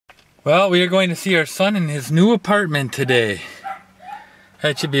Well, we are going to see our son in his new apartment today.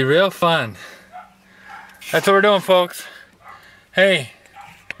 That should be real fun. That's what we're doing, folks. Hey,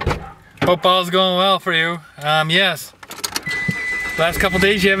 hope all's going well for you. Yes. Last couple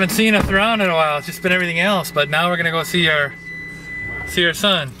days you haven't seen us around in a while. It's just been everything else. But now we're gonna go see our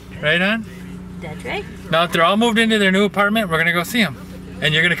son. Right, hon? That's right. Now that they're all moved into their new apartment, we're gonna go see them.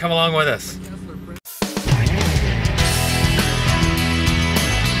 And you're gonna come along with us.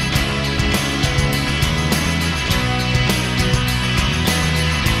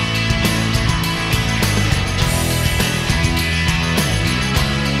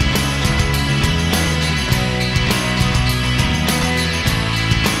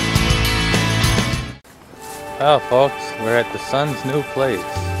 Well, folks, we're at the son's new place,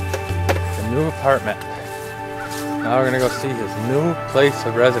 the new apartment. Now we're gonna go see his new place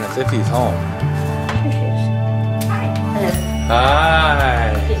of residence if he's home.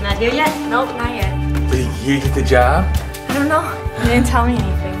 Hi. He's not here yet? Nope, not yet. Did you get the job? I don't know. He didn't tell me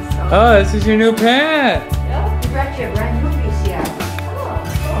anything, so. Oh, this is your new pet. Yeah, you brought your brand new VCR.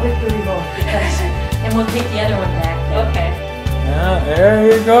 Oh, good remote. And we'll take the other one back. Okay. Yeah,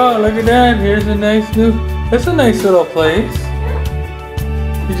 there you go. Look at that. Here's a nice new. That's a nice little place.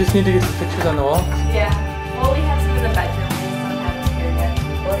 Yeah. You just need to get some pictures on the wall. Yeah. Well, we have some in the bedroom. We just don't have them here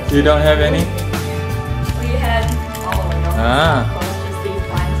yet. You don't have any? We had all of them. Ah. Just these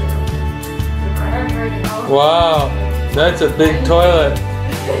blinds. Wow. That's a big toilet.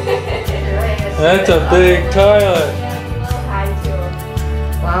 That's a big toilet.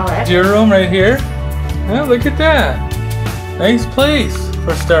 Wow, that's Your room right here? Yeah, look at that. Nice place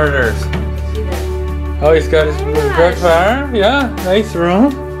for starters. Oh, he's got his breakfast. Yeah, nice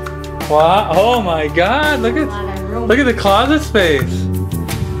room. Wow. Oh my God! Look at the closet space.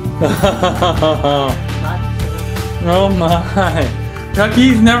 Oh my!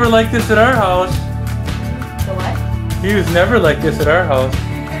 Tucky's never like this at our house. the what? He was never like this at our house.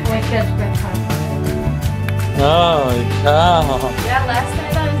 Oh cow! Yeah, last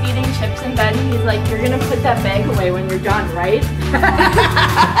night I was eating chips in bed and he's like, "You're gonna put that bag away when you're done, right?"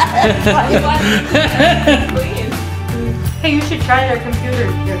 Please. Hey, you should try their computer.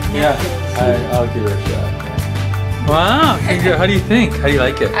 Yeah, I'll give it a shot. Wow, how do you think? How do you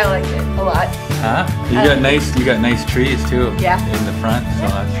like it? I like it a lot. Huh? You got nice trees too. Yeah. In the front, so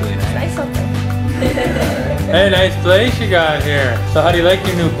that's really nice. Nice looking. Hey, nice place you got here. So how do you like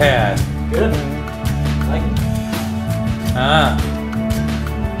your new pad? Good. I like it. Ah.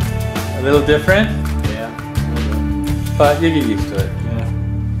 A little different? Yeah. But you get used to it. Yeah.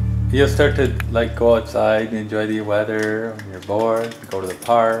 You'll start to like go outside and enjoy the weather when you're bored, go to the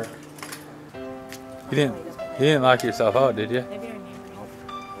park. You didn't lock yourself out, did you? Maybe our neighbor.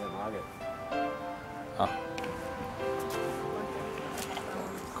 Didn't log it. Oh.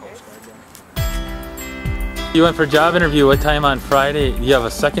 You went for a job interview. What time on Friday? You have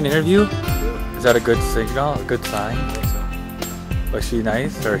a second interview? Is that a good signal? A good sign? I think so. Was she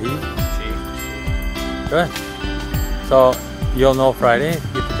nice or he? See? Good. So you'll know Friday if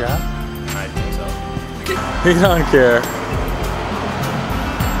you get the job? I think so. You don't care.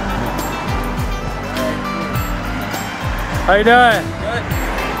 How you doing? Good.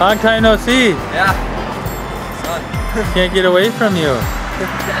 Long time no see. Yeah. Son. Can't get away from you.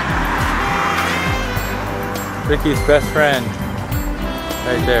 Ricky's best friend.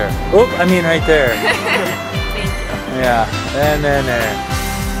 Right there. Oop, I mean right there. Thank you. Yeah, and then there.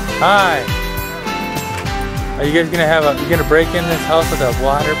 Hi. Are you guys you gonna break in this house with a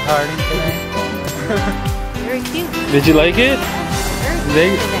water party tonight? Very cute. Did you like it?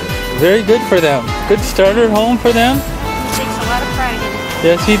 Very good for them. Good starter home for them. Takes a lot of pride in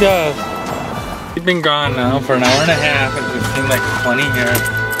it. Yes, he does. He's been gone now for an hour and a half. It seemed like 20 here.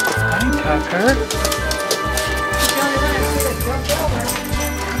 Hi, Tucker.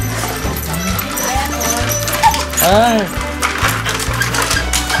 Hi.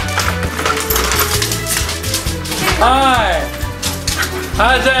 Hi.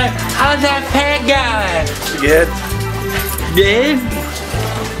 How's that pet going? Good. Good?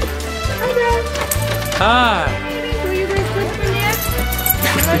 Hi. Were you guys good for that?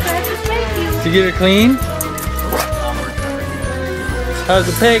 Thank you. Did you get her clean? How's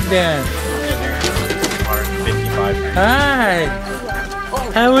the pig then? 55. Hi.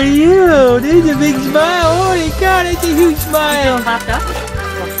 How are you? There's a big smile. Holy God, that's a huge smile. Popped up?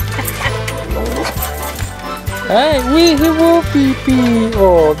 Hi, where's the woo pee pee?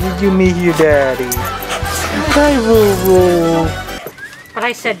 Oh, did you meet your daddy? Hi, woo woo. But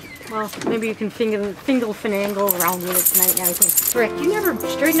I said, well, maybe you can finagle around with it tonight. And I think, Frick, you never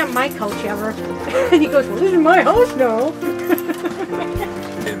straighten up my couch ever. And he goes, well, this is my house now.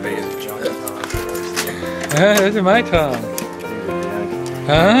 Invasive. Those are my tongs.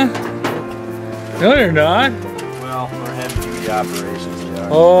 Huh? No, they're not. Well, for heavy-duty operations, yeah.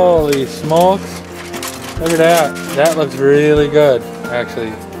 Holy smokes. Look at that. That looks really good,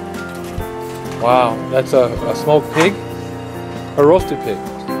 actually. Wow, that's a smoked pig? A roasted pig.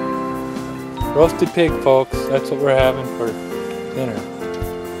 Roasted pig, folks. That's what we're having for dinner.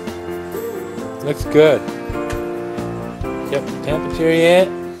 Looks good. Yep, temperature yet.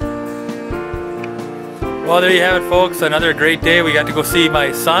 Well, there you have it, folks. Another great day. We got to go see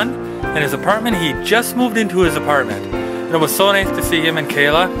my son in his apartment. He just moved into his apartment. And it was so nice to see him and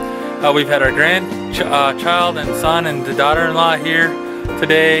Kayla. We've had our grandchild and son and the daughter-in-law here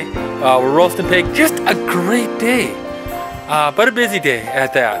today. We're roasting pig. Just a great day. But a busy day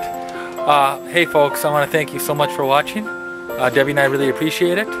at that. Hey, folks, I want to thank you so much for watching. Debbie and I really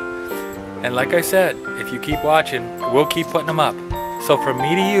appreciate it. And like I said, if you keep watching, we'll keep putting them up. So from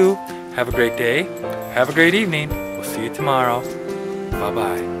me to you, have a great day. Have a great evening. We'll see you tomorrow.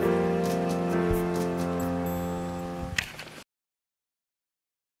 Bye-bye.